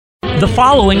The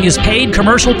following is paid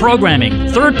commercial programming.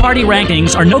 Third-party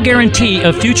rankings are no guarantee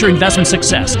of future investment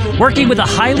success. Working with a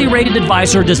highly rated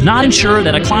advisor does not ensure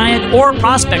that a client or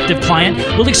prospective client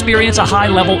will experience a high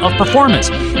level of performance.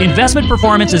 Investment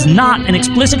performance is not an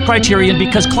explicit criterion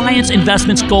because clients'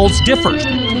 investment goals differ.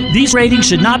 These ratings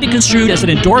should not be construed as an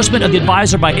endorsement of the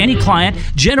advisor by any client.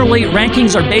 Generally,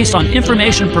 rankings are based on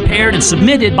information prepared and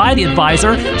submitted by the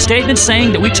advisor. Statements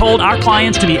saying that we told our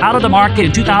clients to be out of the market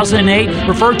in 2008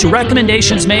 refer to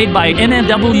recommendations made by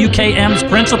MMWKM's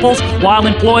principals while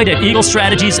employed at Eagle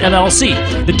Strategies LLC.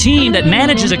 The team that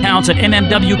manages accounts at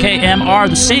MMWKM are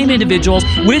the same individuals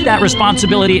with that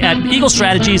responsibility at Eagle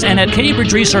Strategies and at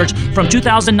Cambridge Research from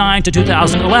 2009 to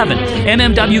 2011.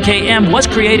 MMWKM was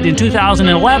created in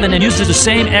 2011 and uses the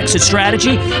same exit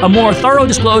strategy. A more thorough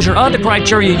disclosure of the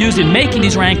criteria used in making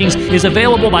these rankings is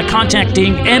available by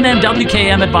contacting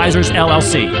MMWKM Advisors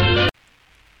LLC.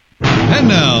 And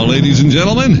now, ladies and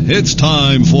gentlemen, it's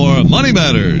time for Money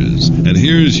Matters. And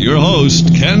here's your host,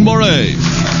 Ken Moray.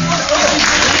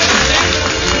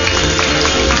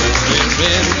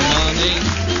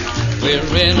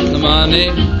 We're in the money.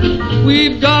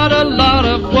 We've got a lot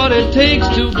of what it takes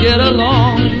to get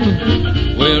along.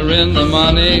 We're in the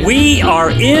money. We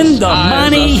are in the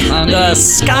money. The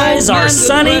skies are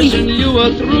sunny. You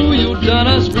were through, you done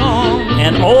us wrong.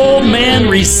 An old man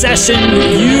recession,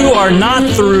 you are not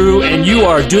through, and you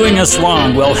are doing us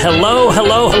wrong. Well, hello,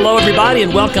 everybody,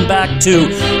 and welcome back to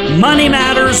Money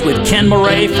Matters with Ken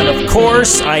Moray. And of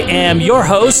course, I am your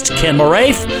host, Ken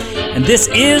Moray. And this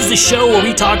is the show where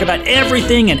we talk about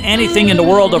everything and anything in the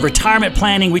world of retirement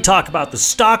planning. We talk about the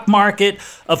stock market.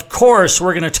 Of course,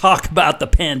 we're going to talk about the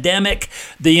pandemic,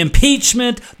 the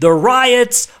impeachment, the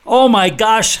riots. Oh my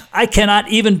gosh, I cannot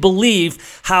even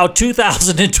believe how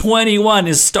 2021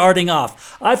 is starting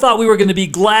off. I thought we were going to be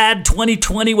glad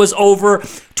 2020 was over.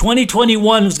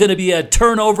 2021 was going to be a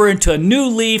turnover into a new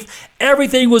leaf.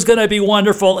 Everything was going to be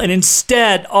wonderful. And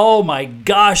instead, oh my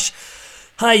gosh,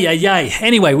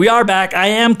 Anyway, we are back. I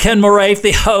am Ken Moray,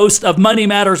 the host of Money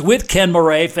Matters with Ken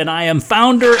Moray, and I am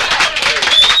founder.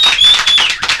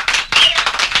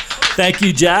 Thank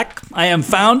you, Jack. I am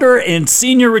founder and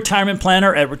senior retirement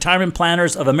planner at Retirement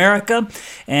Planners of America,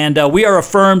 and we are a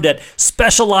firm that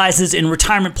specializes in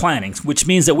retirement planning, which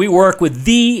means that we work with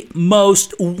the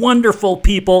most wonderful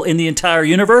people in the entire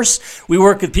universe. We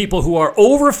work with people who are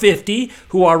over 50,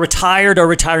 who are retired or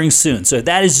retiring soon. So if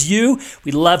that is you,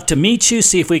 we'd love to meet you,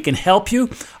 see if we can help you.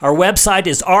 Our website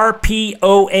is rpoa.com,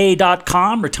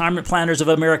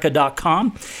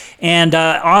 retirementplannersofamerica.com. And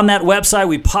on that website,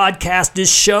 we podcast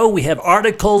this show. We have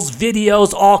articles,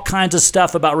 videos, all kinds of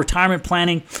stuff about retirement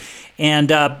planning.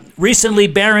 And recently,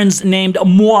 Barron's named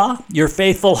moi, your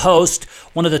faithful host,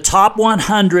 one of the top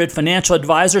 100 financial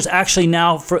advisors. Actually,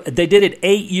 now they did it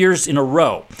 8 years in a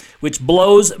row, which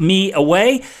blows me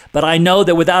away. But I know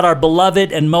that without our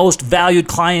beloved and most valued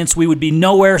clients, we would be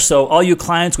nowhere. So all you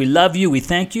clients, we love you. We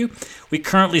thank you. We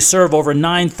currently serve over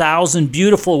 9,000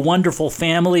 beautiful, wonderful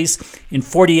families in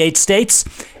 48 states.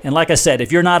 And like I said,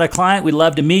 if you're not a client, we'd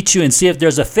love to meet you and see if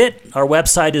there's a fit. Our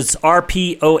website is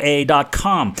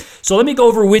rpoa.com. So let me go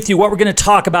over with you what we're going to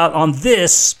talk about on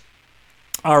this,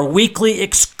 our weekly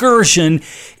excursion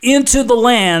into the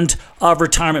land of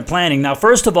retirement planning. Now,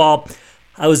 first of all,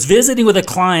 I was visiting with a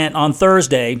client on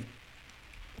Thursday,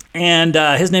 and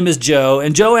his name is Joe.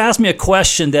 And Joe asked me a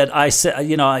question that I said,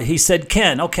 he said,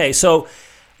 Ken, okay, so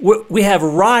we have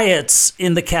riots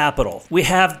in the Capitol. We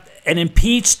have an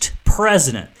impeached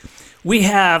president. We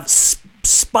have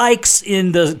spikes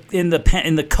in the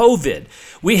COVID.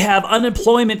 We have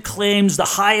unemployment claims the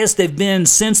highest they've been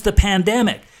since the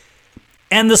pandemic.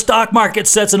 And the stock market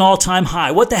sets an all-time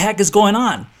high. What the heck is going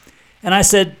on? And I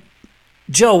said,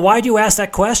 Joe, why do you ask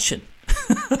that question?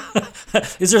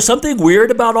 Is there something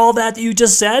weird about all that you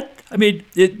just said? I mean,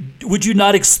 would you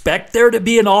not expect there to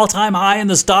be an all-time high in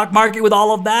the stock market with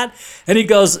all of that? And he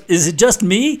goes, is it just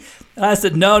me? And I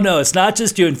said, no, it's not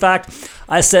just you. In fact,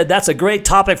 I said, that's a great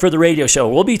topic for the radio show.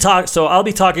 So I'll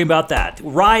be talking about that.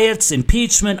 Riots,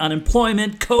 impeachment,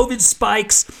 unemployment, COVID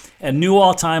spikes, and new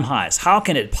all-time highs. How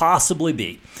can it possibly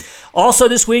be? Also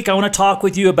this week, I want to talk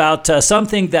with you about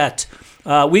something that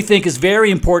we think is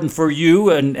very important for you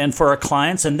and for our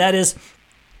clients, and that is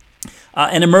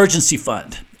an emergency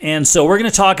fund. And so we're going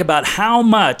to talk about how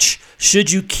much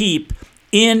should you keep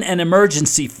in an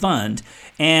emergency fund.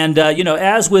 And,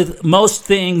 as with most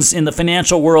things in the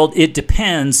financial world, it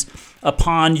depends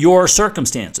upon your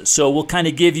circumstances. So we'll kind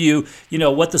of give you,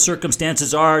 what the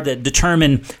circumstances are that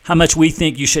determine how much we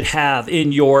think you should have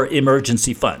in your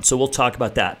emergency fund. So we'll talk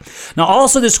about that. Now,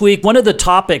 also this week, one of the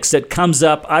topics that comes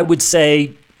up, I would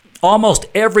say, almost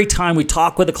every time we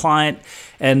talk with a client,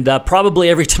 and probably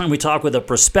every time we talk with a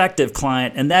prospective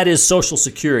client, and that is Social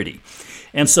Security.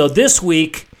 And so this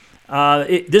week,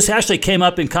 this actually came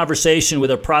up in conversation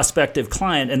with a prospective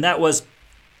client, and that was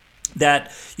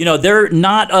that, they're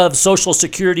not of Social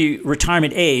Security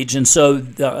retirement age, and so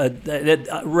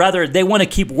rather they want to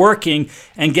keep working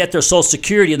and get their Social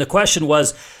Security. And the question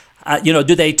was,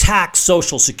 do they tax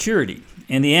Social Security?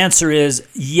 And the answer is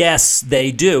yes,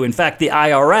 they do. In fact, the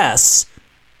IRS.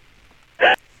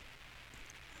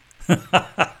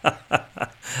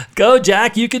 Go,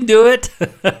 Jack, you can do it.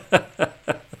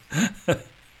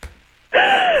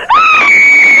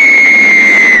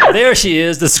 There she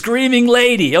is, the screaming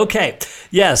lady. Okay,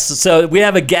 yes, so we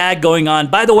have a gag going on.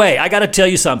 By the way, I got to tell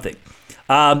you something.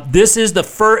 This is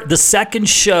the second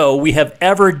show we have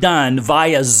ever done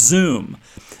via Zoom.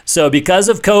 So because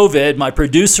of COVID, my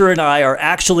producer and I are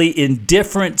actually in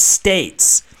different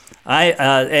states.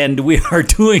 And we are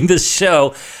doing this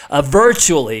show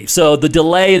virtually. So the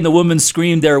delay in the woman's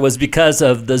scream there was because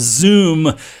of the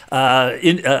Zoom,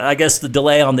 I guess the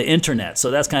delay on the internet.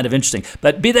 So that's kind of interesting.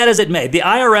 But be that as it may, the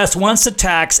IRS wants to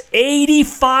tax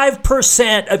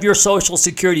 85% of your Social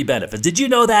Security benefits. Did you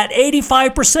know that?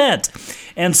 85%.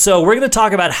 And so we're going to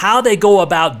talk about how they go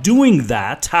about doing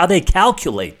that, how they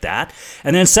calculate that.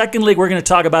 And then secondly, we're going to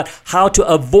talk about how to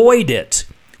avoid it,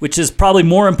 which is probably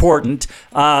more important,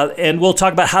 and we'll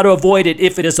talk about how to avoid it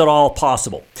if it is at all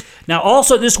possible. Now,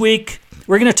 also this week,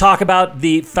 we're going to talk about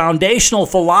the foundational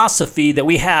philosophy that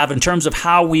we have in terms of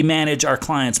how we manage our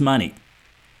clients' money.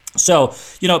 So,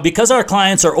 because our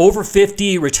clients are over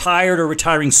 50, retired, or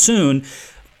retiring soon,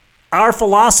 our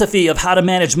philosophy of how to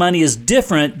manage money is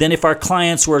different than if our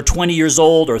clients were 20 years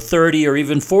old or 30 or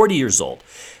even 40 years old.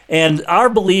 And our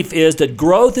belief is that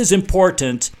growth is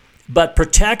important, but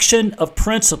protection of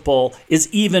principal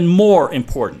is even more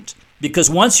important, because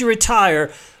once you retire,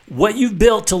 what you've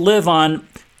built to live on,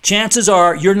 chances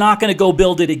are you're not going to go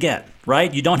build it again,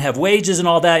 right? You don't have wages and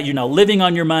all that. You're now living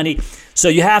on your money. So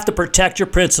you have to protect your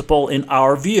principal in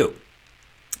our view.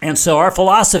 And so our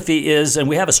philosophy is, and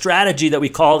we have a strategy that we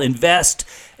call invest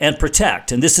and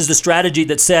protect. And this is the strategy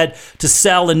that said to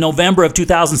sell in November of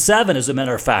 2007, as a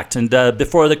matter of fact, and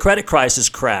before the credit crisis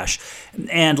crash.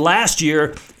 And last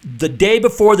year, the day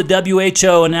before the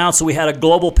WHO announced that we had a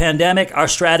global pandemic, our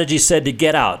strategy said to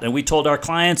get out. And we told our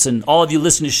clients and all of you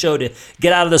listening to the show to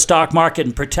get out of the stock market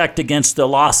and protect against the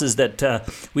losses that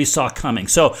we saw coming.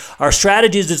 So our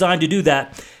strategy is designed to do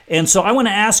that. And so I want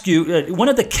to ask you, one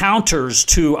of the counters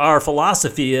to our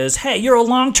philosophy is, hey, you're a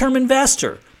long-term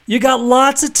investor. You got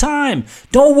lots of time.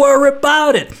 Don't worry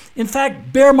about it. In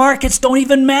fact, bear markets don't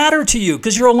even matter to you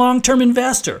because you're a long-term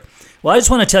investor. Well, I just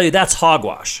want to tell you that's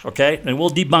hogwash, okay? And we'll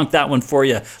debunk that one for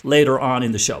you later on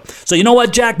in the show. So you know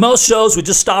what, Jack? Most shows would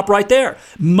just stop right there.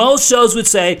 Most shows would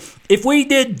say, if we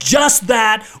did just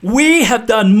that, we have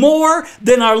done more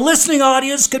than our listening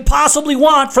audience could possibly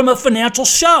want from a financial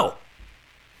show.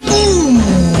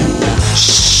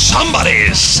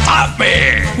 Somebody stop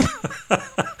me!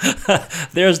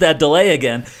 There's that delay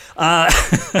again.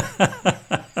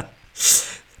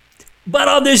 But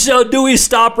on this show, do we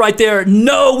stop right there?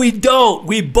 No, we don't.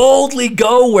 We boldly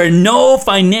go where no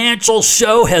financial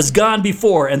show has gone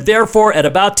before. And therefore, at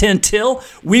about 10 till,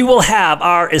 we will have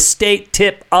our estate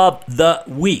tip of the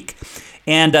week.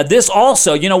 And this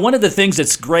also, one of the things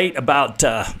that's great about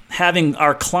having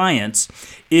our clients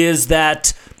is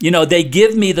that, they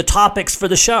give me the topics for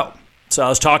the show. So I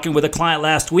was talking with a client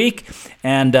last week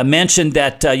and mentioned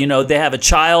that, they have a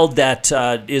child that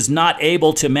is not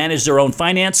able to manage their own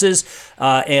finances.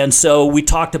 And so we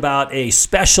talked about a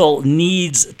special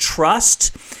needs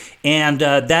trust. And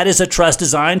that is a trust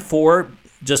designed for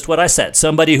just what I said,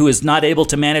 somebody who is not able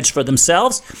to manage for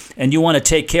themselves, and you want to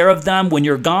take care of them when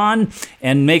you're gone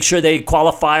and make sure they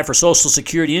qualify for Social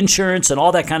Security insurance and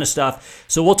all that kind of stuff.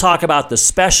 So we'll talk about the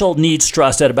special needs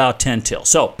trust at about 10 till.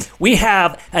 So we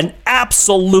have an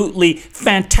absolutely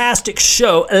fantastic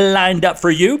show lined up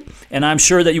for you, and I'm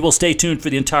sure that you will stay tuned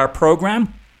for the entire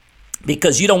program,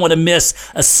 because you don't want to miss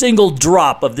a single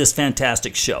drop of this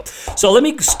fantastic show. So let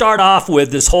me start off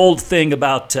with this whole thing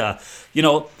about,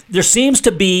 there seems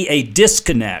to be a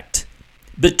disconnect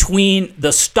between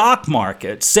the stock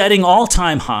market setting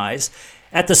all-time highs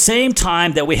at the same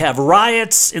time that we have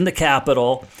riots in the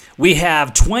Capitol. We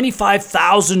have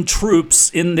 25,000 troops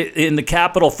in the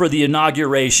Capitol for the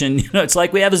inauguration. It's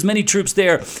like we have as many troops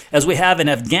there as we have in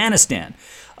Afghanistan.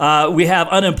 We have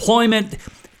unemployment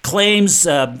claims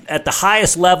at the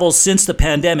highest levels since the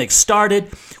pandemic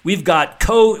started. We've got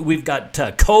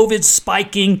COVID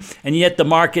spiking, and yet the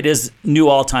market is new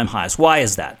all-time highs. Why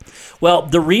is that? Well,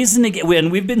 the reason,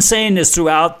 and we've been saying this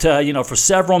throughout, for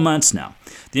several months now.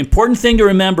 The important thing to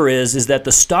remember is that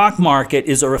the stock market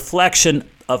is a reflection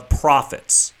of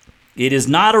profits. It is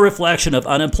not a reflection of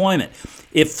unemployment.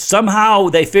 If somehow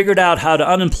they figured out how to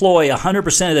unemploy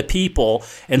 100% of the people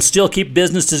and still keep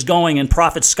businesses going and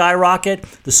profits skyrocket,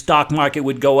 the stock market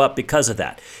would go up because of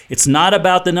that. It's not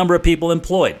about the number of people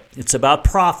employed. It's about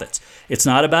profits. It's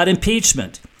not about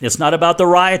impeachment. It's not about the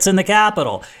riots in the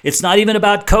Capitol. It's not even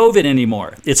about COVID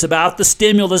anymore. It's about the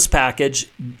stimulus package.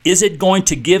 Is it going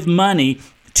to give money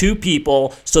to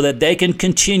people so that they can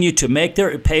continue to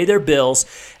pay their bills?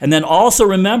 And then also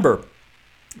remember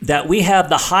that we have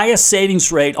the highest savings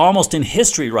rate almost in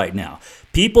history right now.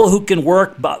 People who can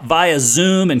work via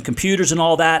Zoom and computers and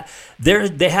all that,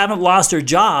 they haven't lost their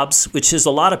jobs, which is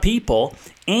a lot of people.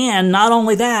 And not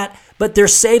only that, but they're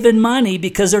saving money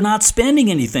because they're not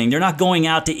spending anything. They're not going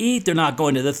out to eat. They're not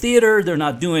going to the theater. They're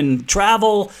not doing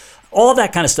travel, all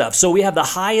that kind of stuff. So we have the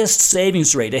highest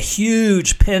savings rate, a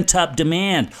huge pent-up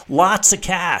demand, lots of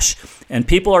cash. And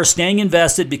people are staying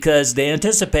invested because they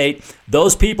anticipate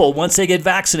those people, once they get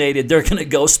vaccinated, they're going to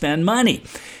go spend money.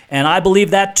 And I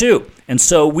believe that too. And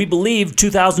so we believe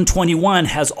 2021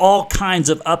 has all kinds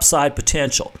of upside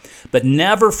potential. But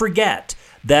never forget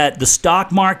that the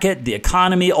stock market, the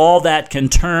economy, all that can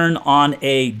turn on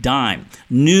a dime.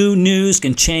 New news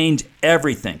can change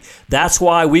everything. That's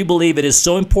why we believe it is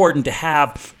so important to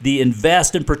have the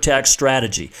invest and protect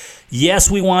strategy. Yes,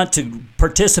 we want to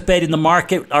participate in the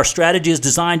market. Our strategy is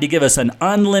designed to give us an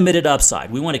unlimited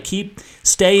upside. We want to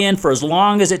stay in for as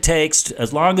long as it takes,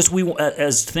 as long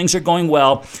as things are going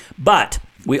well. But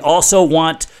we also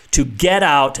want to get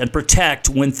out and protect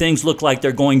when things look like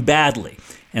they're going badly.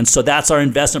 And so that's our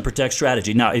invest and protect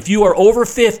strategy. Now, if you are over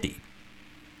 50,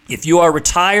 if you are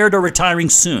retired or retiring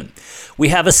soon, we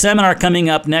have a seminar coming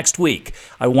up next week.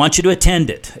 I want you to attend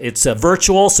it. It's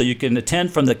virtual, so you can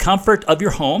attend from the comfort of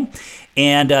your home,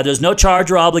 and there's no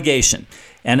charge or obligation.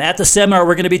 And at the seminar,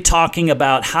 we're going to be talking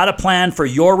about how to plan for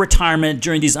your retirement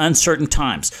during these uncertain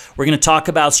times. We're going to talk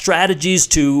about strategies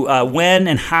to when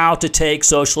and how to take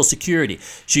Social Security.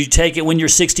 Should you take it when you're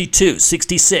 62,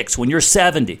 66, when you're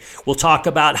 70? We'll talk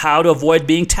about how to avoid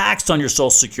being taxed on your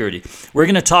Social Security. We're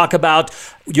going to talk about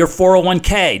your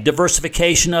 401k,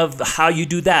 diversification of how you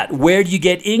do that. Where do you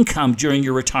get income during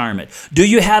your retirement? Do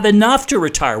you have enough to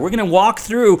retire? We're going to walk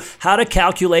through how to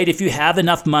calculate if you have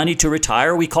enough money to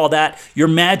retire. We call that your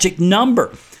magic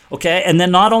number. Okay, and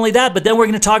then not only that, but then we're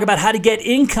going to talk about how to get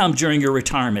income during your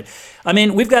retirement. I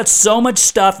mean, we've got so much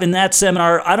stuff in that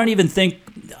seminar. I don't even think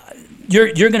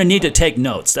you're going to need to take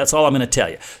notes. That's all I'm going to tell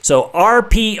you. So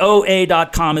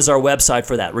rpoa.com is our website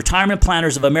for that. Retirement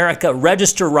Planners of America.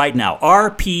 Register right now.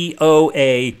 rpoa.com.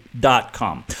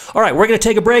 All right, we're going to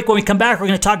take a break. When we come back, we're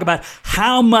going to talk about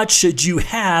how much should you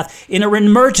have in an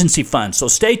emergency fund. So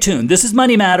stay tuned. This is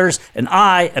Money Matters, and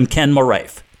I am Ken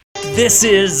Moraif. This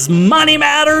is Money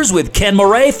Matters with Ken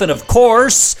Moraif, and of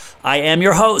course, I am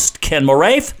your host, Ken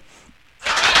Moraif.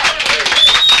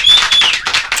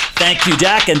 Thank you,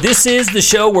 Jack. And this is the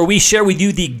show where we share with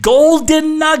you the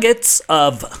golden nuggets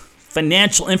of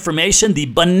financial information, the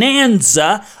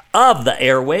bonanza of the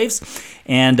airwaves.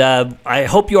 And I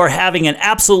hope you are having an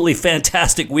absolutely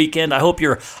fantastic weekend. I hope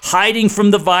you're hiding from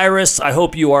the virus. I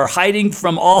hope you are hiding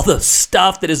from all the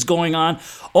stuff that is going on.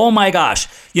 Oh my gosh.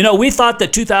 You know, we thought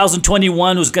that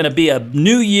 2021 was going to be a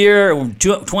new year.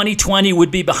 2020 would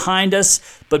be behind us.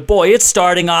 But boy, it's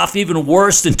starting off even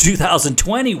worse than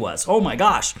 2020 was. Oh my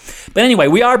gosh. But anyway,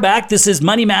 we are back. This is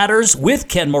Money Matters with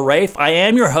Ken Moraif. I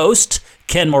am your host,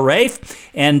 Ken Moraif,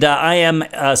 and I am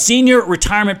a senior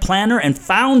retirement planner and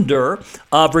founder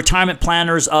of Retirement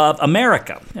Planners of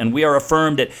America. And we are a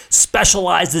firm that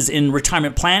specializes in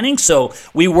retirement planning. So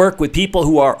we work with people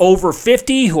who are over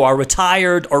 50, who are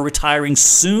retired or retiring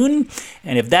soon.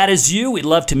 And if that is you, we'd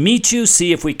love to meet you,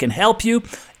 see if we can help you.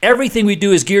 Everything we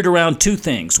do is geared around two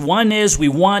things. One is we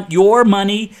want your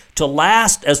money to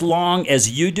last as long as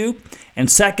you do. And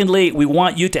secondly, we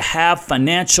want you to have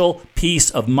financial peace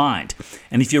of mind.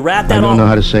 And if you wrap that all... I don't know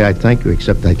how to say I thank you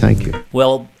except I thank you.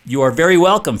 Well, You are very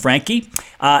welcome, Frankie.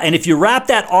 And if you wrap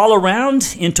that all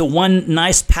around into one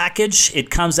nice package, it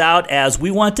comes out as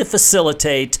we want to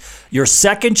facilitate your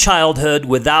second childhood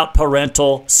without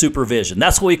parental supervision.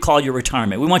 That's what we call your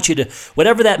retirement. We want you to,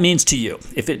 whatever that means to you.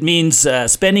 If it means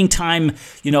spending time,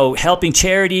 helping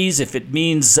charities, if it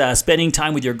means spending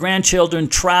time with your grandchildren,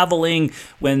 traveling,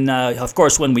 of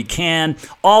course, when we can,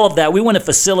 all of that, we want to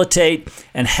facilitate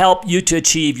and help you to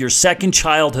achieve your second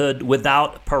childhood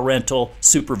without parental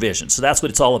supervision. So that's what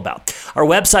it's all about. Our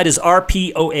website is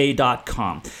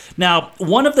rpoa.com. Now,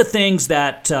 one of the things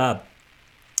that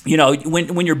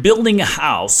when you're building a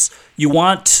house, you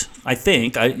want, I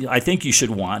think you should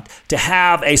want to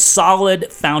have a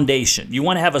solid foundation. You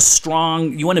want to have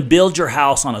you want to build your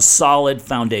house on a solid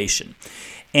foundation.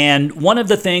 And one of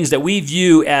the things that we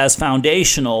view as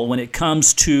foundational when it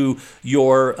comes to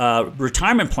your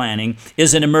retirement planning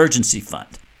is an emergency fund.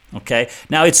 Okay?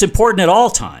 Now, it's important at all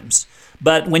times,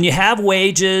 but when you have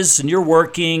wages and you're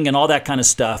working and all that kind of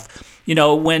stuff,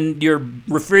 when your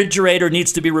refrigerator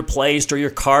needs to be replaced or your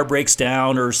car breaks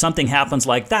down or something happens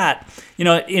like that,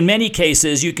 in many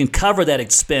cases, you can cover that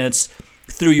expense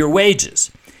through your wages.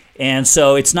 And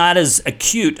so it's not as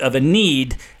acute of a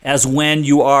need as when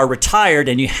you are retired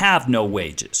and you have no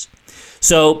wages.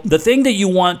 So the thing that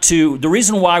the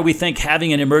reason why we think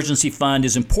having an emergency fund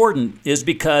is important is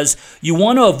because you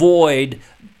want to avoid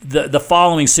the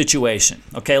following situation.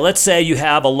 Okay, let's say you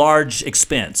have a large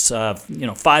expense,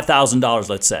 $5,000,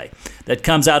 let's say, that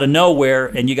comes out of nowhere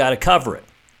and you got to cover it.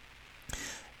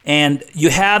 And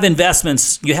you have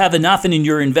investments, you have enough in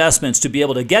your investments to be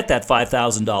able to get that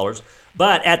 $5,000,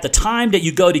 but at the time that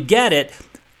you go to get it,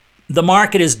 the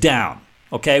market is down.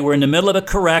 Okay, we're in the middle of a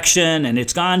correction and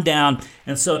it's gone down.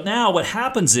 And so now what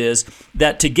happens is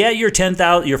that to get your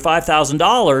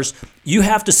 $5,000, you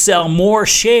have to sell more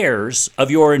shares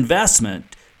of your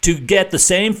investment to get the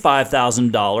same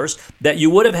 $5,000 that you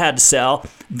would have had to sell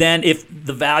than if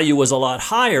the value was a lot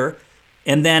higher.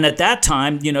 And then at that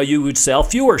time, you would sell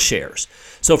fewer shares.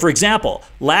 So for example,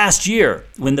 last year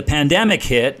when the pandemic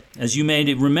hit, as you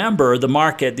may remember, the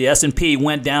market, the S&P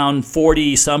went down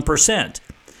 40%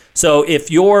 So if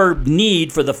your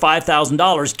need for the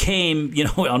 $5,000 came,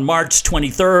 on March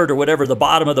 23rd or whatever the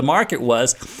bottom of the market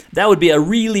was, that would be a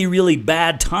really, really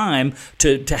bad time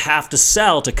to have to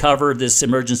sell to cover this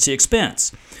emergency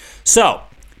expense. So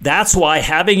that's why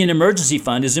having an emergency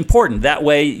fund is important. That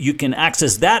way you can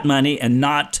access that money and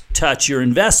not touch your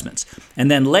investments. And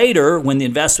then later, when the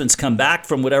investments come back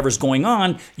from whatever's going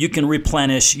on, you can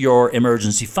replenish your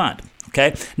emergency fund.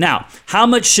 Okay? Now, how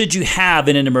much should you have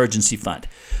in an emergency fund?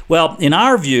 Well, in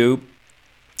our view,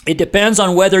 it depends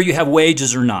on whether you have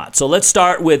wages or not. So let's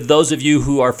start with those of you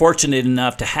who are fortunate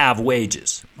enough to have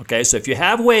wages. Okay, so if you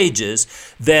have wages,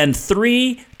 then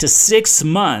 3 to 6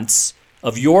 months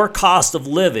of your cost of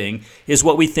living is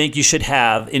what we think you should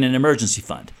have in an emergency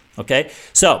fund. Okay,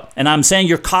 so, and I'm saying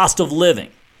your cost of living,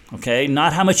 okay,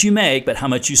 not how much you make, but how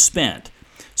much you spend.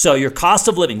 So your cost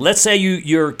of living, let's say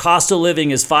your cost of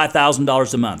living is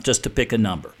 $5,000 a month, just to pick a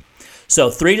number. So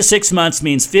 3 to 6 months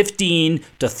means $15,000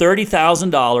 to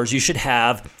 $30,000 you should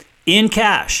have in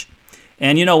cash.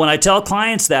 And when I tell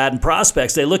clients that and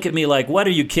prospects, they look at me like, "What,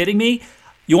 are you kidding me?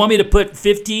 You want me to put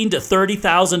 $15,000 to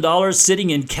 $30,000 sitting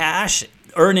in cash,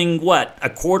 earning what,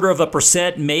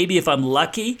 0.25%, maybe if I'm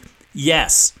lucky?"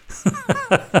 Yes.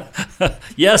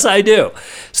 Yes, I do.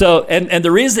 So, and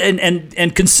the reason,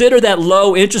 and consider that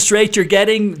low interest rate you're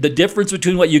getting, the difference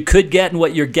between what you could get and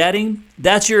what you're getting.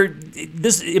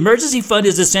 This emergency fund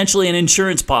is essentially an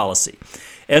insurance policy.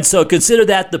 And so consider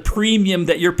that the premium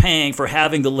that you're paying for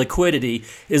having the liquidity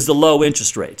is the low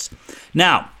interest rates.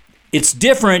 Now, it's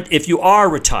different if you are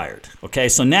retired. Okay,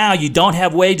 so now you don't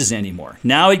have wages anymore.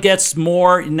 Now it gets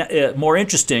more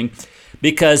interesting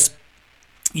because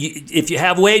if you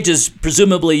have wages,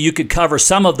 presumably you could cover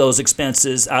some of those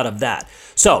expenses out of that.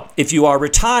 So if you are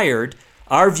retired,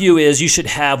 our view is you should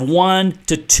have 1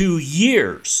 to 2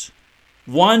 years,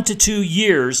 1 to 2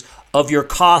 years of your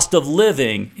cost of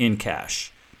living in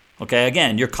cash. Okay,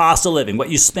 again, your cost of living, what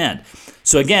you spend.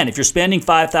 So again, if you're spending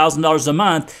 $5,000 a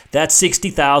month, that's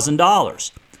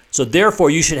 $60,000. So therefore,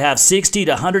 you should have $60,000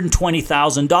 to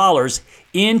 $120,000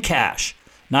 in cash.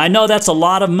 Now, I know that's a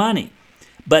lot of money,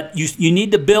 but you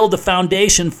need to build the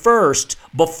foundation first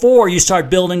before you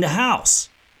start building the house.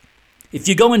 If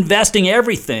you go investing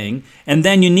everything and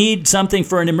then you need something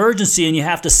for an emergency and you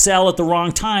have to sell at the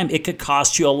wrong time, it could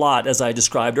cost you a lot, as I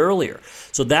described earlier.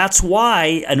 So that's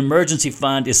why an emergency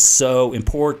fund is so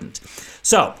important.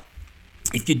 So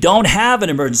if you don't have an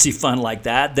emergency fund like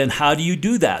that, then how do you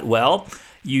do that? Well,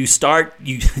 You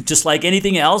just like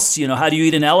anything else, how do you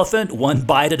eat an elephant? One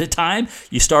bite at a time.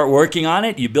 You start working on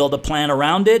it. You build a plan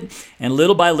around it, and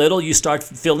little by little, you start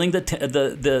filling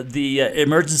the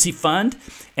emergency fund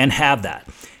and have that.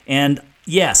 And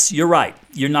yes, you're right.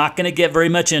 You're not going to get very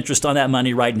much interest on that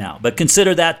money right now, but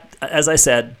consider that, as I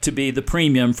said, to be the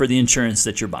premium for the insurance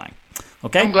that you're buying.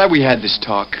 Okay? I'm glad we had this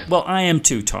talk. Well, I am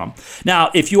too, Tom.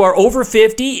 Now, if you are over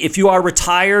 50, if you are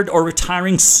retired or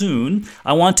retiring soon,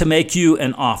 I want to make you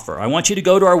an offer. I want you to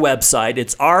go to our website.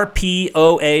 It's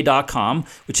rpoa.com,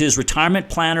 which is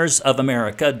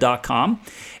retirementplannersofamerica.com.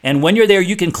 And when you're there,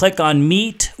 you can click on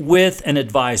Meet with an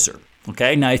Advisor.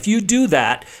 Okay, now if you do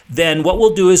that, then what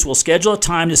we'll do is we'll schedule a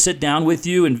time to sit down with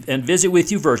you and visit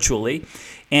with you virtually.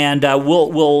 And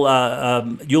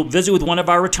you'll visit with one of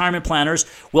our retirement planners.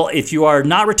 Well, if you are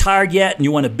not retired yet and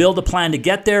you want to build a plan to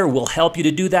get there, we'll help you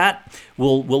to do that.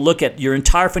 We'll look at your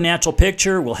entire financial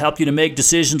picture. We'll help you to make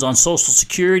decisions on Social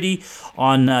Security,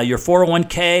 on your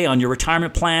 401k, on your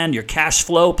retirement plan, your cash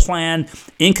flow plan,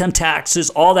 income taxes,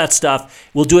 all that stuff.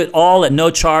 We'll do it all at no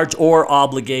charge or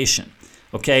obligation.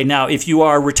 Okay, now if you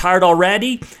are retired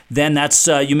already, then it's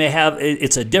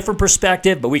a different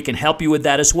perspective, but we can help you with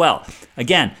that as well.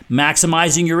 Again,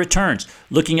 maximizing your returns,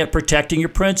 looking at protecting your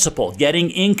principal, getting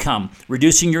income,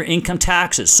 reducing your income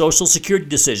taxes, Social Security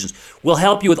decisions. We'll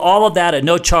help you with all of that at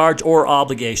no charge or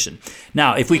obligation.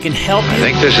 Now, if we can help you... I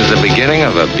think this is the beginning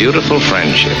of a beautiful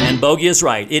friendship. And Bogey is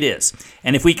right, it is.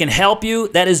 And if we can help you,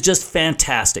 that is just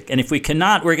fantastic. And if we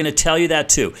cannot, we're going to tell you that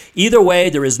too. Either way,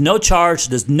 there is no charge,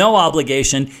 there's no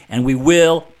obligation, and we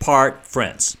will part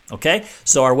friends. Okay?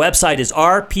 So our website is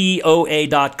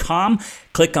rpoa.com.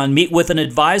 Click on Meet with an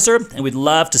Advisor, and we'd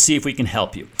love to see if we can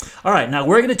help you. All right, now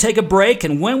we're going to take a break,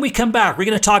 and when we come back, we're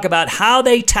going to talk about how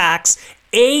they tax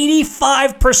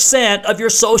 85% of your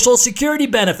Social Security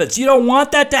benefits. You don't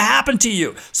want that to happen to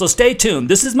you. So stay tuned.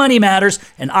 This is Money Matters,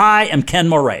 and I am Ken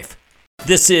Moraif.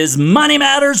 This is Money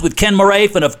Matters with Ken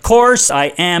Moraif, and of course, I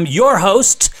am your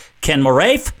host, Ken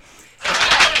Moraif.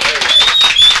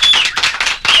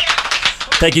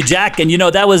 Thank you, Jack. And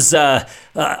that was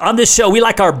on this show, we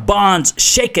like our bonds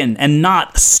shaken and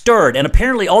not stirred. And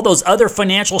apparently all those other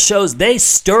financial shows, they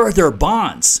stir their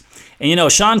bonds.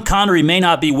 And Sean Connery may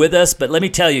not be with us, but let me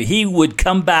tell you, he would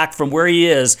come back from where he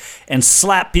is and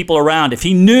slap people around if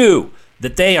he knew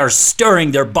that they are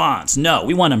stirring their bonds. No,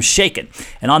 we want them shaken.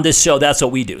 And on this show, that's what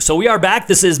we do. So we are back.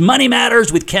 This is Money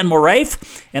Matters with Ken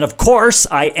Moraif. And of course,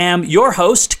 I am your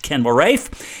host, Ken Moraif.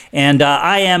 And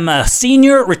I am a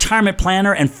senior retirement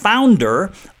planner and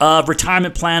founder of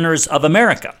Retirement Planners of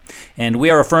America. And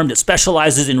we are a firm that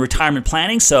specializes in retirement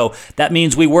planning. So that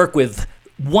means we work with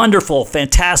wonderful,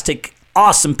 fantastic,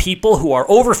 awesome people who are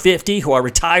over 50, who are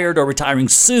retired or retiring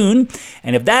soon.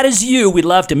 And if that is you, we'd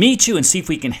love to meet you and see if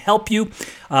we can help you.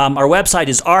 Our website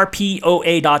is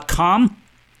rpoa.com.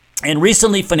 And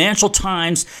recently, Financial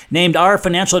Times named our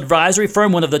financial advisory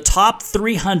firm one of the top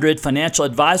 300 financial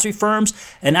advisory firms.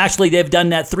 And actually, they've done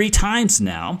that 3 times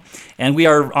now. And we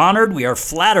are honored, we are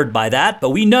flattered by that.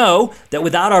 But we know that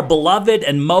without our beloved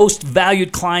and most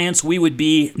valued clients, we would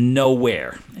be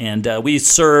nowhere. And we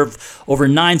serve over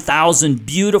 9,000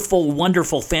 beautiful,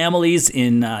 wonderful families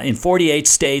in 48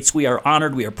 states. We are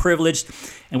honored, we are privileged,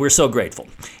 and we're so grateful.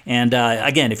 And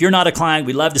again, if you're not a client,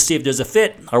 we'd love to see if there's a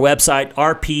fit. Our website,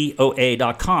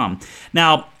 rpoa.com.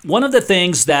 Now, one of the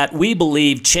things that we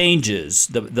believe changes,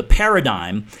 the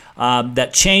paradigm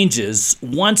that changes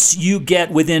once you get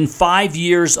within 5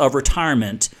 years of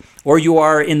retirement, or you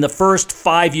are in the first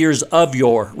 5 years of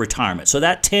your retirement. So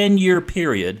that 10-year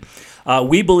period,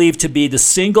 we believe to be the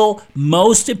single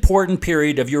most important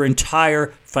period of your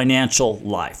entire financial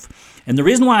life. And the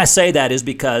reason why I say that is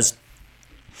because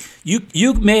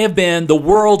you may have been the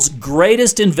world's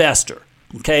greatest investor.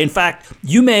 Okay, in fact,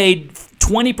 you made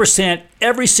 20%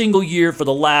 every single year for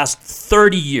the last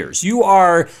 30 years. You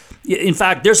are, in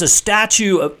fact, there's a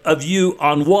statue of you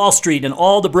on Wall Street, and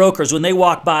all the brokers, when they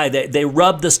walk by, they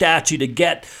rub the statue to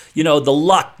get, the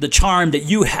luck, the charm that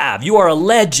you have. You are a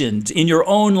legend in your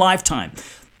own lifetime.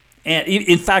 And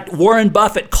in fact, Warren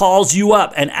Buffett calls you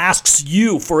up and asks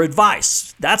you for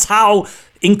advice. That's how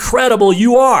incredible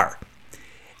you are.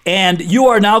 And you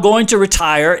are now going to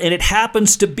retire, and it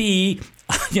happens to be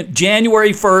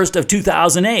January 1st of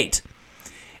 2008.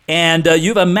 And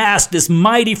you've amassed this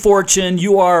mighty fortune.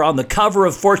 You are on the cover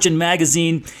of Fortune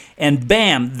magazine, and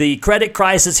bam, the credit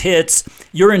crisis hits.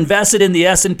 You're invested in the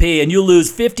S&P, and you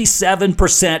lose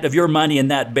 57% of your money in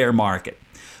that bear market.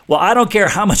 Well, I don't care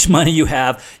how much money you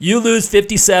have. You lose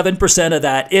 57% of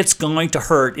that. It's going to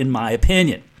hurt, in my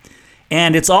opinion.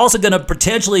 And it's also going to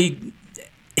potentially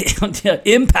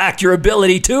impact your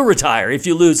ability to retire if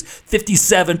you lose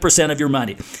 57% of your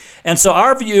money. And so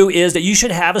our view is that you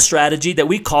should have a strategy that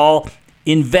we call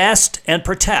invest and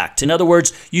protect. In other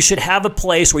words, you should have a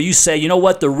place where you say, you know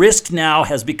what, the risk now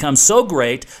has become so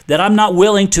great that I'm not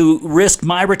willing to risk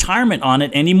my retirement on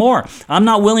it anymore. I'm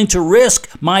not willing to risk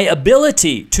my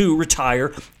ability to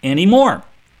retire anymore.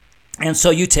 And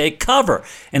so you take cover.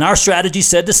 And our strategy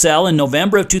said to sell in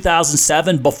November of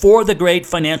 2007 before the great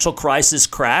financial crisis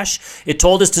crash. It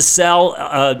told us to sell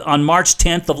on March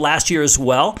 10th of last year as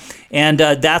well. And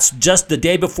that's just the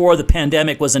day before the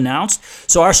pandemic was announced.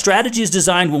 So our strategy is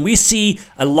designed when we see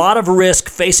a lot of risk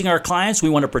facing our clients, we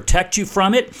want to protect you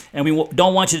from it, and we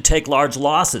don't want you to take large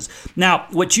losses. Now,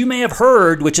 what you may have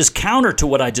heard, which is counter to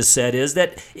what I just said, is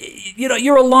that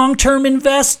you're a long-term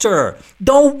investor.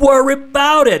 Don't worry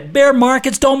about it. Bear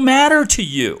markets don't matter to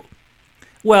you.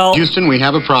 Well, Houston, we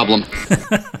have a problem.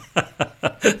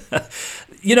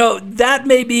 That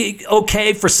may be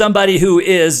okay for somebody who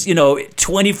is,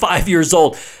 25 years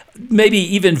old, maybe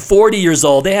even 40 years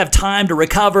old. They have time to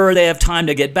recover. They have time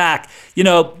to get back.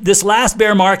 This last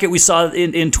bear market we saw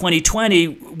in 2020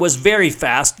 was very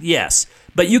fast, yes.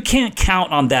 But you can't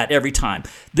count on that every time.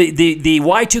 The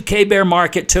Y2K bear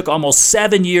market took almost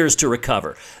 7 years to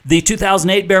recover. The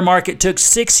 2008 bear market took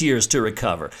 6 years to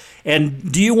recover.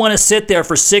 And do you want to sit there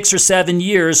for 6 or 7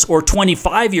 years or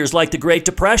 25 years like the Great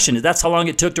Depression? That's how long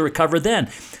it took to recover then,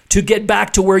 to get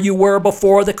back to where you were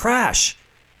before the crash.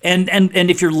 And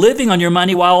if you're living on your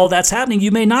money while all that's happening,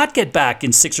 you may not get back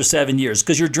in 6 or 7 years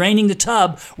because you're draining the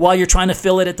tub while you're trying to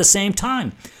fill it at the same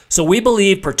time. So we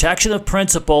believe protection of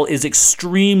principal is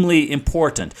extremely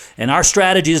important, and our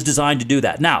strategy is designed to do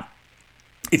that. Now,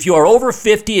 if you are over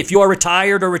 50, if you are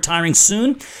retired or retiring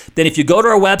soon, then if you go to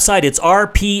our website, it's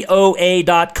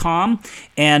rpoa.com,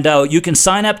 and you can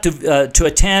sign up to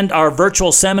attend our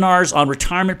virtual seminars on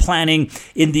retirement planning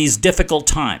in these difficult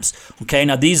times. Okay,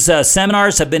 now these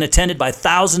seminars have been attended by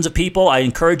thousands of people. I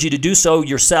encourage you to do so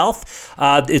yourself.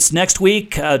 It's next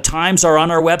week. Times are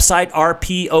on our website,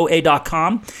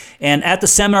 rpoa.com. And at the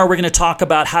seminar, we're going to talk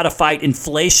about how to fight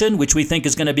inflation, which we think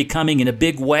is going to be coming in a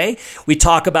big way. We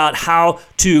talk about how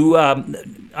to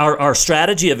our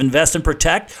strategy of invest and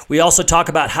protect. We also talk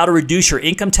about how to reduce your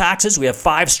income taxes. We have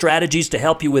 5 strategies to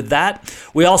help you with that.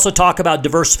 We also talk about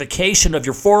diversification of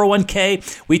your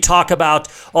 401k. We talk about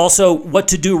also what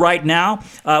to do right now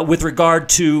with regard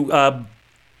to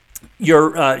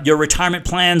your retirement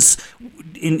plans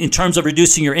in terms of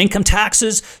reducing your income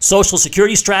taxes, Social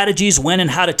Security strategies, when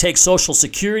and how to take Social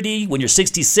Security when you're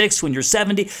 66, when you're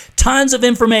 70, tons of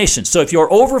information. So if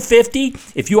you're over 50,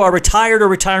 if you are retired or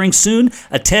retiring soon,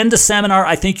 attend the seminar.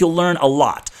 I think you'll learn a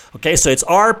lot. Okay, so it's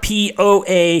rpoa.com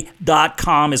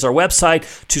is our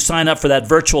website to sign up for that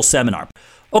virtual seminar.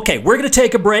 Okay, we're going to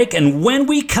take a break, and when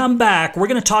we come back, we're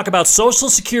going to talk about Social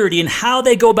Security and how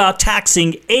they go about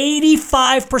taxing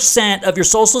 85% of your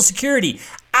Social Security.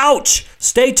 Ouch!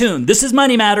 Stay tuned. This is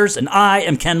Money Matters, and I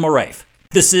am Ken Moraif.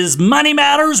 This is Money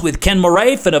Matters with Ken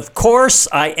Moraif, and of course,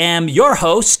 I am your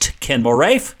host, Ken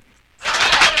Moraif.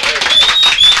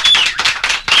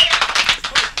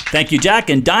 Thank you, Jack.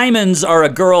 And diamonds are a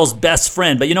girl's best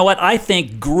friend. But you know what? I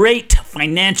think great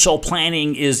financial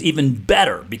planning is even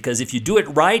better because if you do it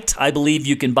right, I believe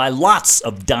you can buy lots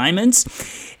of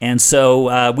diamonds. And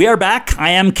so we are back.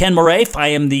 I am Ken Moraif. I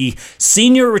am the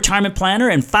senior retirement planner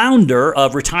and founder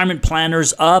of Retirement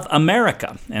Planners of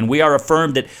America. And we are a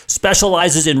firm that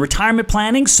specializes in retirement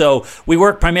planning. So we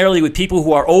work primarily with people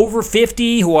who are over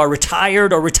 50, who are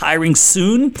retired or retiring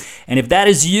soon. And if that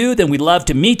is you, then we'd love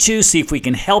to meet you, see if we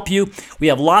can help you. We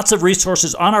have lots of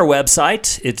resources on our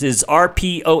website. It is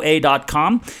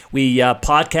rpoa.com. We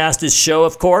podcast this show,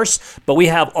 of course, but we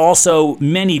have also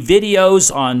many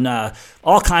videos on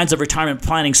all kinds of retirement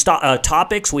planning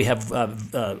topics. We have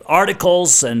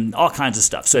articles and all kinds of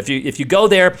stuff. So if you go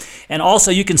there, and also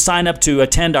you can sign up to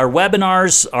attend our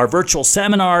webinars, our virtual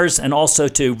seminars, and also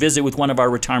to visit with one of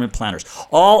our retirement planners,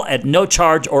 all at no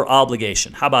charge or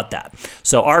obligation. How about that?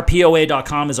 So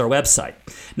rpoa.com is our website.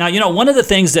 Now, one of the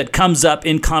things that comes up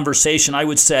in conversation, I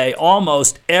would say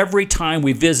almost every time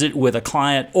we visit with a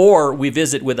client or we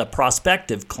visit with a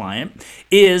prospective client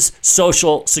is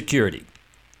Social Security.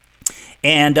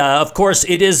 And of course,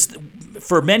 it is,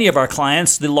 for many of our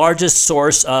clients, the largest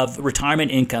source of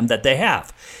retirement income that they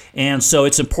have. And so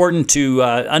it's important to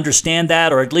understand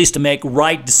that, or at least to make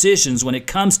right decisions when it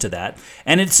comes to that.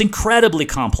 And it's incredibly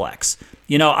complex.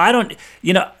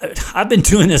 I've been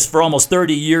doing this for almost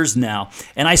 30 years now,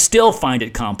 and I still find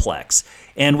it complex.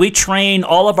 And we train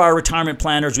all of our retirement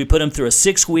planners. We put them through a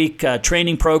 6-week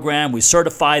training program. We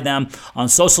certify them on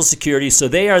Social Security. So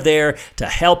they are there to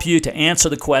help you to answer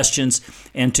the questions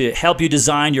and to help you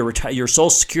design your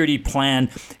Social Security plan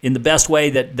in the best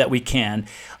way that we can.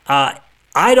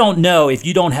 I don't know, if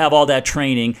you don't have all that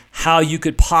training, how you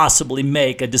could possibly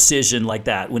make a decision like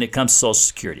that when it comes to Social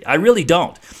Security. I really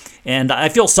don't. And I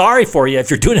feel sorry for you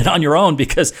if you're doing it on your own,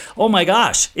 because, oh my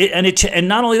gosh. And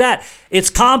not only that,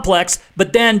 it's complex,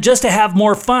 but then just to have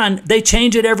more fun, they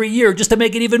change it every year just to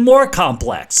make it even more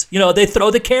complex. They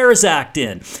throw the CARES Act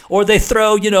in, or they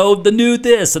throw, the new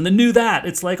this and the new that.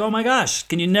 It's like, oh my gosh,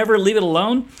 can you never leave it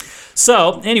alone?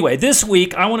 So anyway, this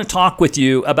week I want to talk with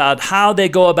you about how they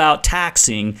go about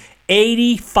taxing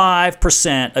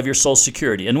 85% of your Social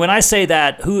Security. And when I say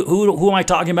that, who am I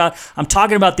talking about? I'm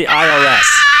talking about the IRS.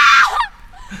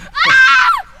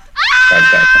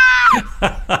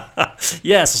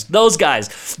 Yes, those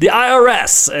guys, the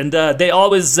IRS, and they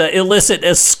always elicit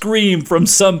a scream from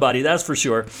somebody, that's for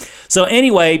sure. So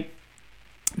anyway,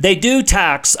 they do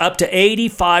tax up to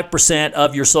 85%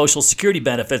 of your Social Security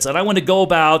benefits, and I want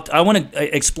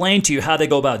to explain to you how they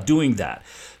go about doing that.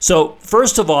 So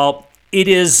first of all, it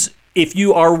is if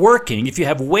you are working, if you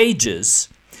have wages,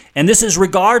 and this is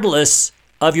regardless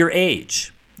of your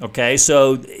age. Okay,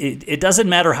 so it doesn't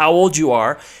matter how old you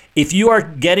are. If you are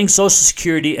getting Social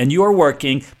Security and you are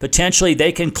working, potentially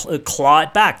they can claw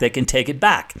it back. They can take it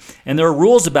back. And there are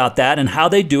rules about that, and how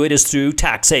they do it is through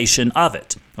taxation of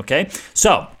it. Okay,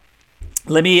 so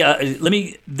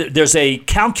there's a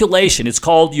calculation. It's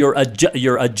called your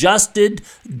adjusted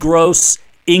gross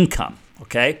income.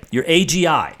 Okay, your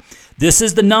AGI. This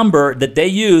is the number that they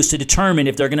use to determine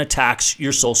if they're going to tax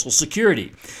your Social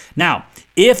Security. Now,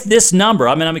 if this number,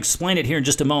 I'm going to explain it here in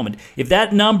just a moment, if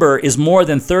that number is more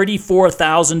than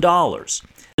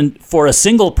 $34,000 for a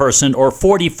single person or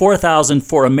 $44,000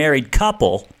 for a married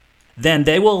couple, then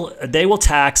they will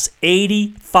tax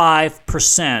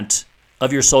 85%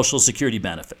 of your Social Security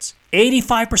benefits.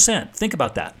 85%. Think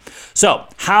about that. So,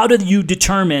 how do you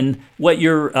determine what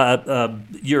your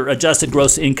adjusted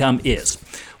gross income is?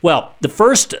 Well, the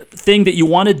first thing that you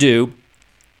want to do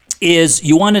is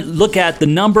you want to look at the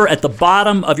number at the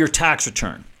bottom of your tax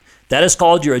return. That is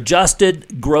called your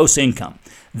adjusted gross income.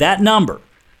 That number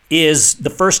is the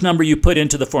first number you put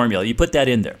into the formula. You put that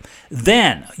in there.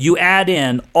 Then you add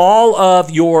in all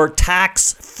of your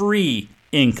tax-free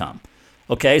income.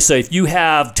 Okay, so if you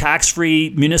have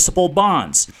tax-free municipal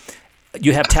bonds,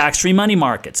 you have tax-free money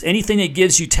markets, anything that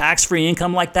gives you tax-free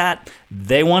income like that,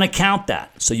 they want to count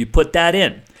that. So you put that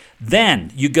in.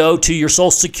 Then you go to your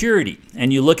Social Security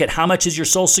and you look at how much is your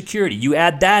Social Security. You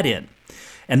add that in.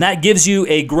 And that gives you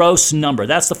a gross number.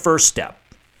 That's the first step.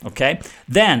 Okay?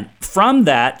 Then from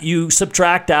that, you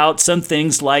subtract out some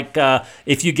things like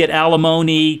if you get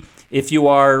alimony, if you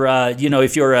are,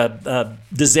 if you're a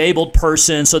disabled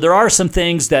person. So there are some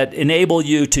things that enable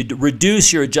you to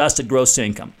reduce your adjusted gross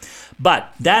income.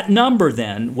 But that number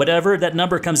then, whatever that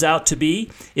number comes out to be,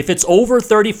 if it's over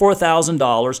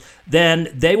 $34,000, then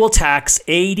they will tax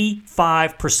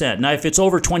 85%. Now, if it's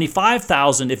over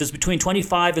 $25,000, if it's between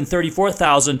 $25,000 and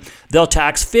 $34,000, they'll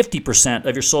tax 50%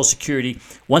 of your Social Security.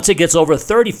 Once it gets over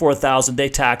 $34,000, they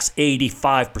tax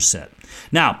 85%.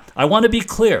 Now, I want to be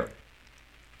clear.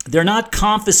 They're not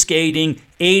confiscating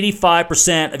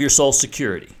 85% of your Social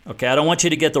Security. Okay, I don't want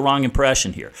you to get the wrong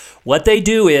impression here. What they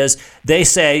do is they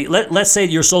say, let's say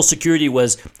your Social Security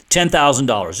was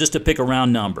 $10,000, just to pick a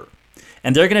round number.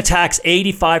 And they're going to tax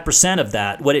 85% of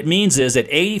that. What it means is that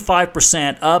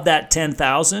 85% of that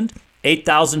 $10,000,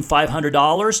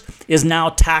 $8,500, is now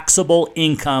taxable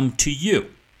income to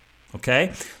you.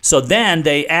 Okay, so then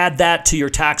they add that to your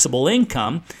taxable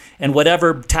income, and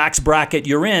whatever tax bracket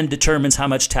you're in determines how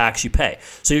much tax you pay.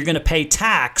 So you're going to pay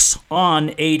tax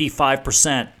on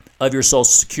 85% of your Social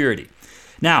Security.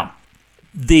 Now,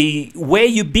 the way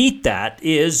you beat that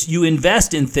is you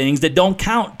invest in things that don't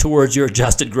count towards your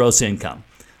adjusted gross income.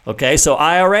 Okay, so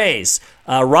IRAs,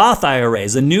 Roth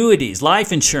IRAs, annuities,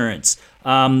 life insurance,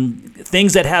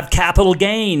 things that have capital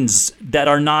gains that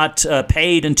are not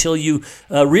paid until you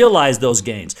realize those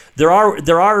gains. There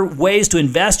are ways to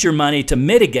invest your money to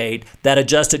mitigate that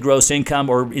adjusted gross income,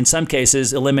 or in some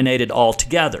cases eliminate it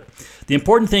altogether. The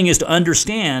important thing is to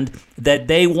understand that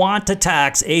they want to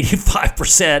tax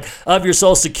 85% of your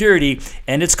Social Security,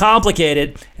 and it's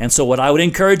complicated. And so what I would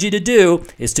encourage you to do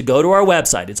is to go to our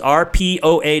website. It's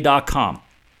rpoa.com.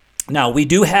 Now, we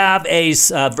do have a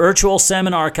virtual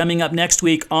seminar coming up next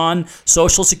week on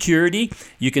Social Security.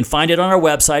 You can find it on our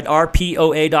website,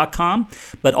 rpoa.com.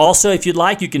 But also, if you'd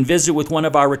like, you can visit with one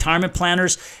of our retirement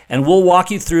planners, and we'll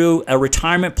walk you through a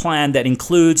retirement plan that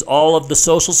includes all of the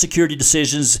Social Security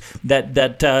decisions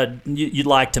that you'd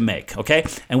like to make, okay?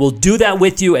 And we'll do that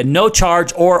with you at no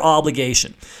charge or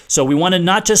obligation. So we want to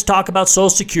not just talk about Social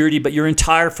Security, but your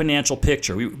entire financial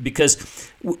picture, because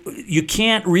you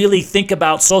can't really think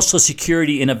about Social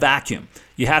Security in a vacuum.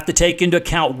 You have to take into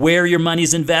account where your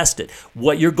money's invested,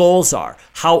 what your goals are,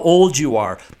 how old you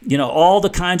are, all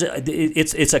the kinds of,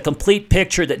 it's a complete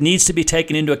picture that needs to be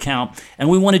taken into account, and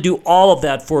we want to do all of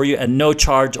that for you at no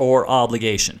charge or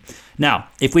obligation. Now,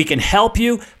 if we can help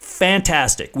you,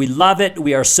 fantastic. We love it.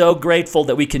 We are so grateful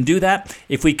that we can do that.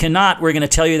 If we cannot, we're going to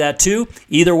tell you that too.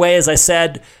 Either way, as I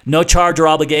said, no charge or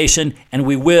obligation, and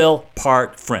we will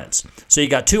part friends. So you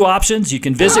got two options. You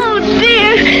can visit. Oh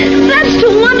dear, that's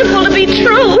too wonderful to be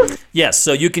true. Yes,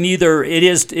 so you can either, it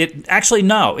is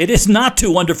not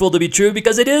too wonderful to be true,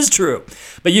 because it is true.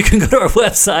 But you can go to our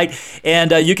website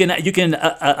and you can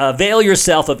avail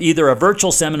yourself of either a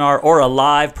virtual seminar or a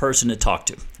live person to talk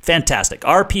to. Fantastic.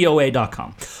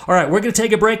 rpoa.com. All right, we're going to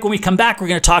take a break. When we come back, we're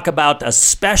going to talk about a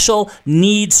special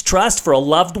needs trust for a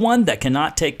loved one that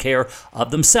cannot take care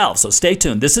of themselves. So stay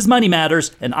tuned. This is Money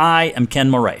Matters, and I am Ken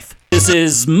Moraif. This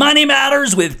is Money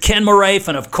Matters with Ken Moraif,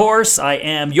 and of course, I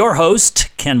am your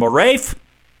host, Ken Moraif.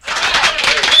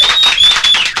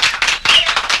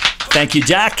 Thank you,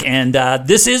 Jack. And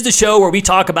this is the show where we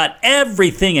talk about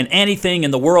everything and anything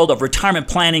in the world of retirement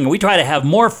planning. And we try to have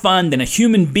more fun than a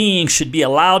human being should be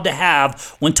allowed to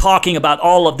have when talking about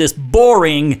all of this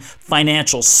boring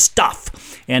financial stuff.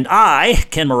 And I,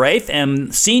 Ken Moraif,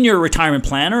 am Senior Retirement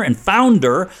Planner and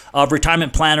founder of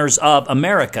Retirement Planners of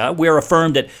America. We're a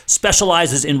firm that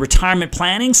specializes in retirement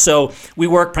planning. So we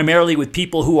work primarily with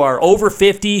people who are over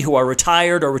 50, who are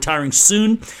retired or retiring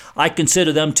soon. I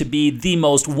consider them to be the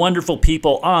most wonderful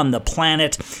people on the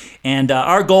planet. And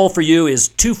our goal for you is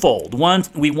twofold. One,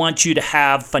 we want you to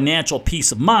have financial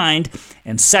peace of mind.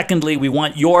 And secondly, we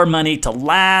want your money to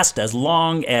last as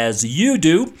long as you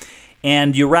do.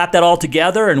 And you wrap that all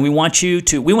together, and we want to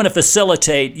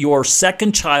facilitate your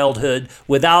second childhood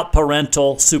without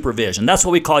parental supervision. That's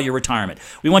what we call your retirement.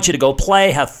 We want you to go play,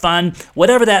 have fun,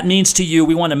 whatever that means to you.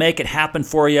 We want to make it happen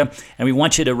for you, and we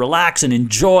want you to relax and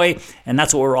enjoy, and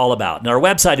that's what we're all about. And our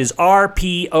website is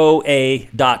rpoa.com.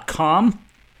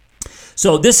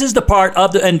 So this is the part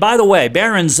of and by the way,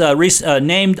 Barron's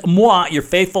named moi your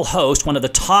faithful host, one of the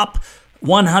top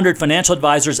 100 financial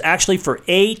advisors, actually for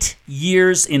 8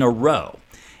 years in a row.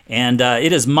 And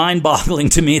it is mind-boggling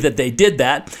to me that they did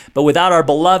that. But without our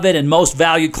beloved and most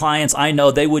valued clients, I know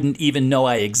they wouldn't even know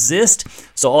I exist.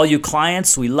 So all you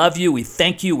clients, we love you. We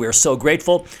thank you. We're so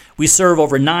grateful. We serve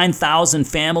over 9,000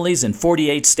 families in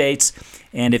 48 states.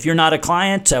 And if you're not a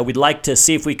client, we'd like to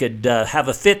see if we could have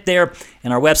a fit there.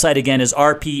 And our website, again, is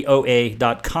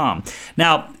rpoa.com.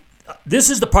 Now, this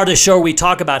is the part of the show where we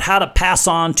talk about how to pass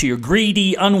on to your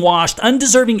greedy, unwashed,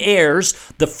 undeserving heirs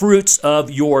the fruits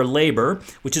of your labor,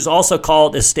 which is also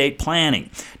called estate planning.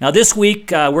 Now, this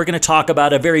week, we're going to talk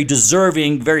about a very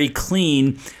deserving, very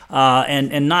clean,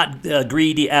 and not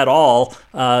greedy at all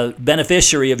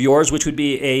beneficiary of yours, which would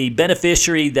be a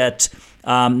beneficiary that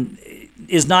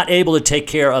is not able to take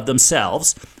care of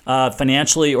themselves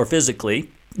financially or physically,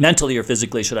 mentally or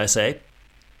physically, should I say.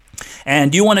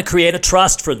 And you want to create a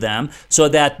trust for them so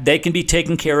that they can be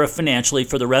taken care of financially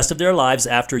for the rest of their lives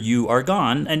after you are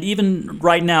gone. And even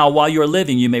right now, while you're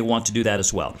living, you may want to do that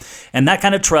as well. And that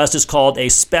kind of trust is called a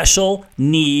special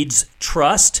needs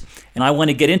trust. And I want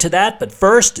to get into that. But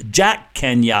first, Jack,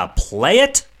 can ya play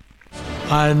it?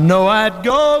 I know I'd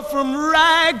go from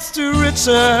rags to riches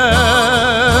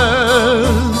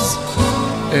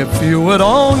if you would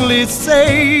only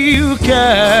say you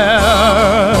care.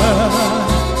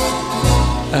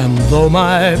 And though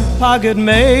my pocket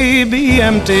may be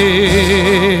empty,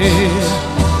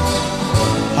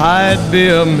 I'd be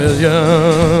a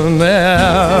millionaire.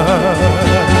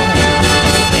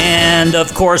 And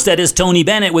of course, that is Tony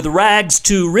Bennett with Rags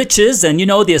to Riches. And you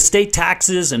know, the estate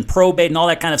taxes and probate and all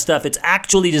that kind of stuff, it's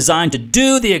actually designed to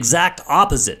do the exact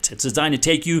opposite. It's designed to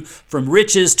take you from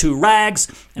riches to rags,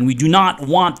 and we do not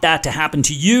want that to happen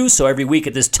to you. So every week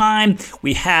at this time,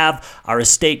 we have our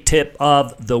estate tip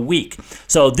of the week.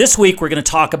 So this week, we're going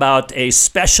to talk about a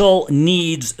special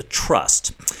needs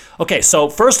trust. Okay, so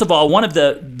first of all, one of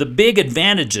the big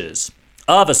advantages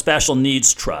of a special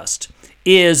needs trust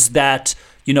is that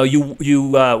you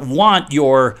want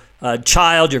your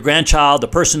child, your grandchild, the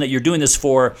person that you're doing this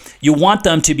for, you want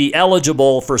them to be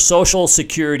eligible for Social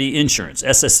Security insurance,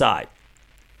 SSI.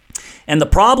 And the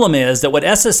problem is that what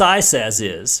SSI says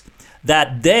is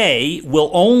that they will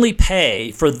only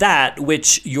pay for that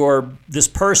which this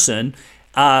person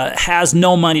has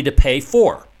no money to pay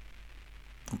for.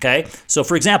 Okay, so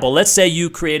for example, let's say you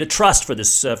create a trust for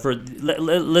this.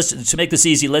 To make this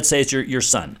easy, let's say it's your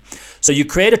son. So you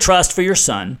create a trust for your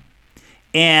son,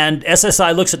 and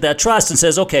SSI looks at that trust and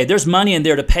says, okay, there's money in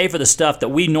there to pay for the stuff that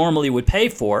we normally would pay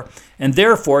for, and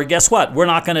therefore, guess what?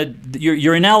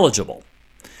 You're ineligible.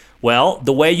 Well,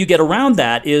 the way you get around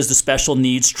that is the special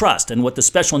needs trust. And what the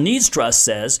special needs trust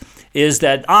says is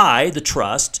that the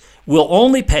trust, will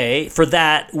only pay for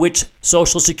that which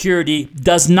Social Security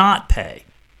does not pay.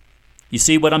 You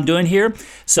see what I'm doing here?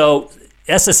 So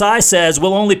SSI says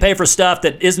we'll only pay for stuff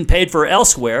that isn't paid for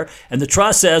elsewhere, and the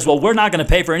trust says, well, we're not going to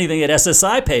pay for anything that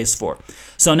SSI pays for.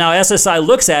 So now SSI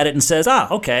looks at it and says,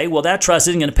 okay, well, that trust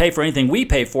isn't going to pay for anything we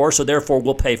pay for, so therefore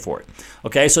we'll pay for it.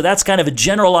 Okay, so that's kind of a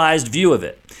generalized view of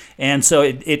it. And so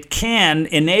it can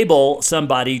enable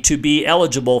somebody to be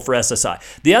eligible for SSI.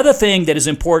 The other thing that is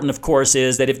important, of course,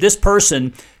 is that if this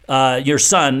person, your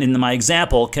son, in my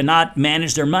example, cannot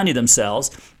manage their money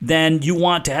themselves, then you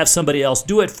want to have somebody else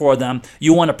do it for them.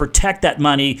 You want to protect that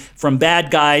money from bad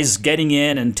guys getting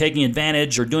in and taking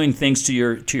advantage or doing things to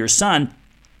your son.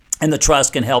 And the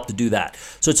trust can help to do that.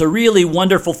 So it's a really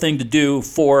wonderful thing to do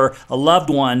for a loved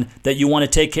one that you want to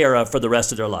take care of for the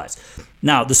rest of their lives.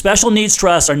 Now, the special needs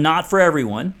trusts are not for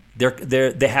everyone.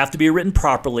 They have to be written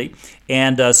properly,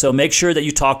 and so make sure that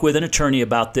you talk with an attorney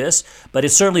about this. But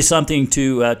it's certainly something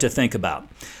to think about.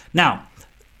 Now,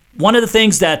 one of the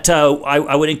things that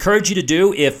I would encourage you to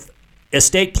do if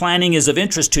estate planning is of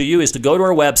interest to you is to go to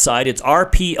our website. It's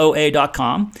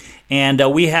rpoa.com,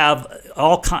 and we have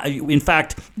in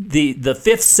fact, the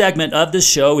fifth segment of this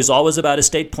show is always about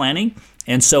estate planning.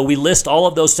 And so we list all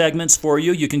of those segments for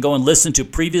you. You can go and listen to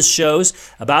previous shows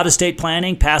about estate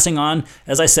planning, passing on,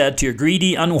 as I said, to your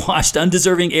greedy, unwashed,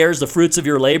 undeserving heirs the fruits of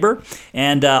your labor.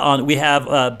 And we have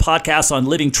podcasts on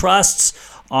living trusts,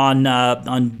 on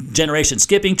generation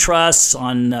skipping trusts,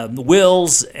 on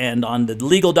wills, and on the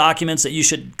legal documents that you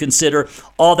should consider,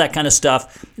 all that kind of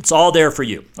stuff. It's all there for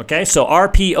you, okay? So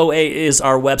RPOA is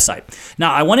our website.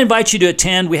 Now, I want to invite you to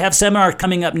attend. We have a seminar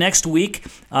coming up next week,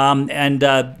 and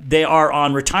they are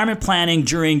on retirement planning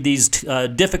during these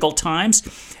difficult times.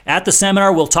 At the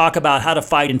seminar, we'll talk about how to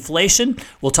fight inflation.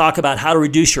 We'll talk about how to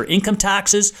reduce your income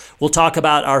taxes. We'll talk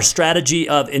about our strategy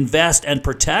of invest and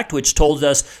protect, which told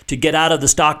us to get out of the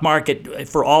stock market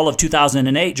for all of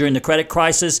 2008 during the credit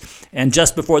crisis and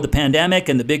just before the pandemic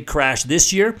and the big crash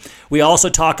this year. We also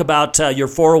talk about your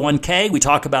 401k. We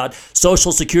talk about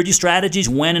Social Security strategies,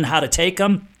 when and how to take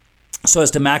them so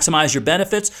as to maximize your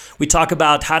benefits. We talk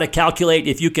about how to calculate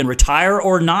if you can retire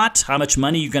or not, how much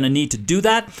money you're going to need to do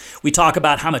that. We talk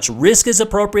about how much risk is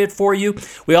appropriate for you.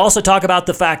 We also talk about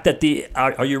the fact that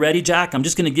are you ready, Jack? I'm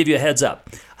just going to give you a heads up.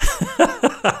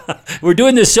 We're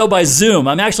doing this show by Zoom.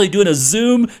 I'm actually doing a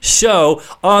Zoom show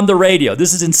on the radio.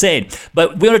 This is insane.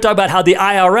 But we're going to talk about how the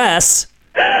IRS...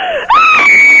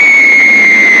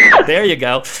 There you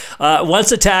go. Wants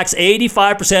to tax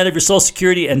 85% of your Social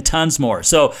Security and tons more.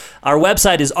 So our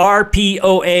website is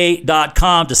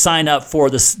rpoa.com to sign up for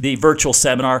the virtual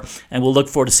seminar, and we'll look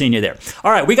forward to seeing you there.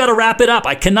 All right, we got to wrap it up.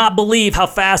 I cannot believe how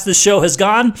fast this show has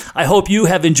gone. I hope you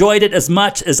have enjoyed it as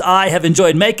much as I have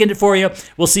enjoyed making it for you.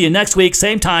 We'll see you next week,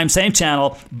 same time, same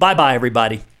channel. Bye-bye,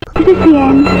 everybody. Is this the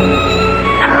end?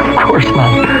 Of course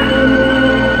not.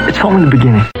 It's only the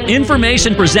beginning.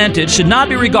 Information presented should not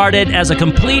be regarded as a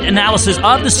complete analysis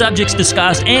of the subjects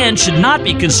discussed and should not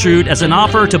be construed as an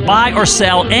offer to buy or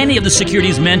sell any of the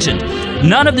securities mentioned.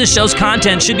 None of this show's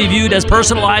content should be viewed as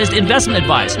personalized investment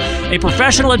advice. A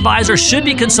professional advisor should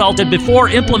be consulted before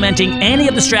implementing any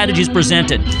of the strategies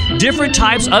presented. Different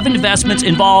types of investments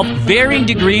involve varying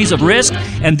degrees of risk,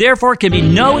 and therefore can be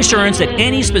no assurance that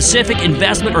any specific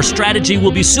investment or strategy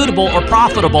will be suitable or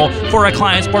profitable for a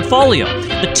client's portfolio.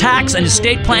 The tax and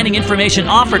estate planning information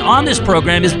offered on this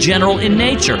program is general in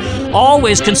nature.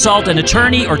 Always consult an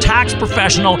attorney or tax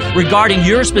professional regarding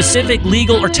your specific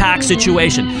legal or tax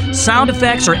situation. Sound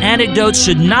effects or anecdotes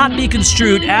should not be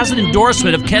construed as an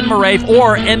endorsement of Ken Moraif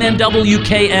or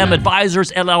MMWKM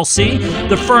Advisors LLC.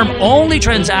 The firm only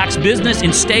transacts business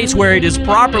in states where it is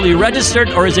properly registered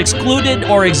or is excluded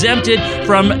or exempted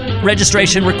from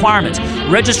registration requirements.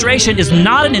 Registration is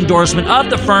not an endorsement of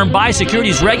the firm by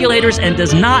securities regulators and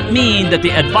does not mean that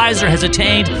the advisor has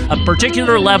attained a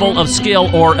particular level of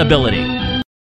skill or ability.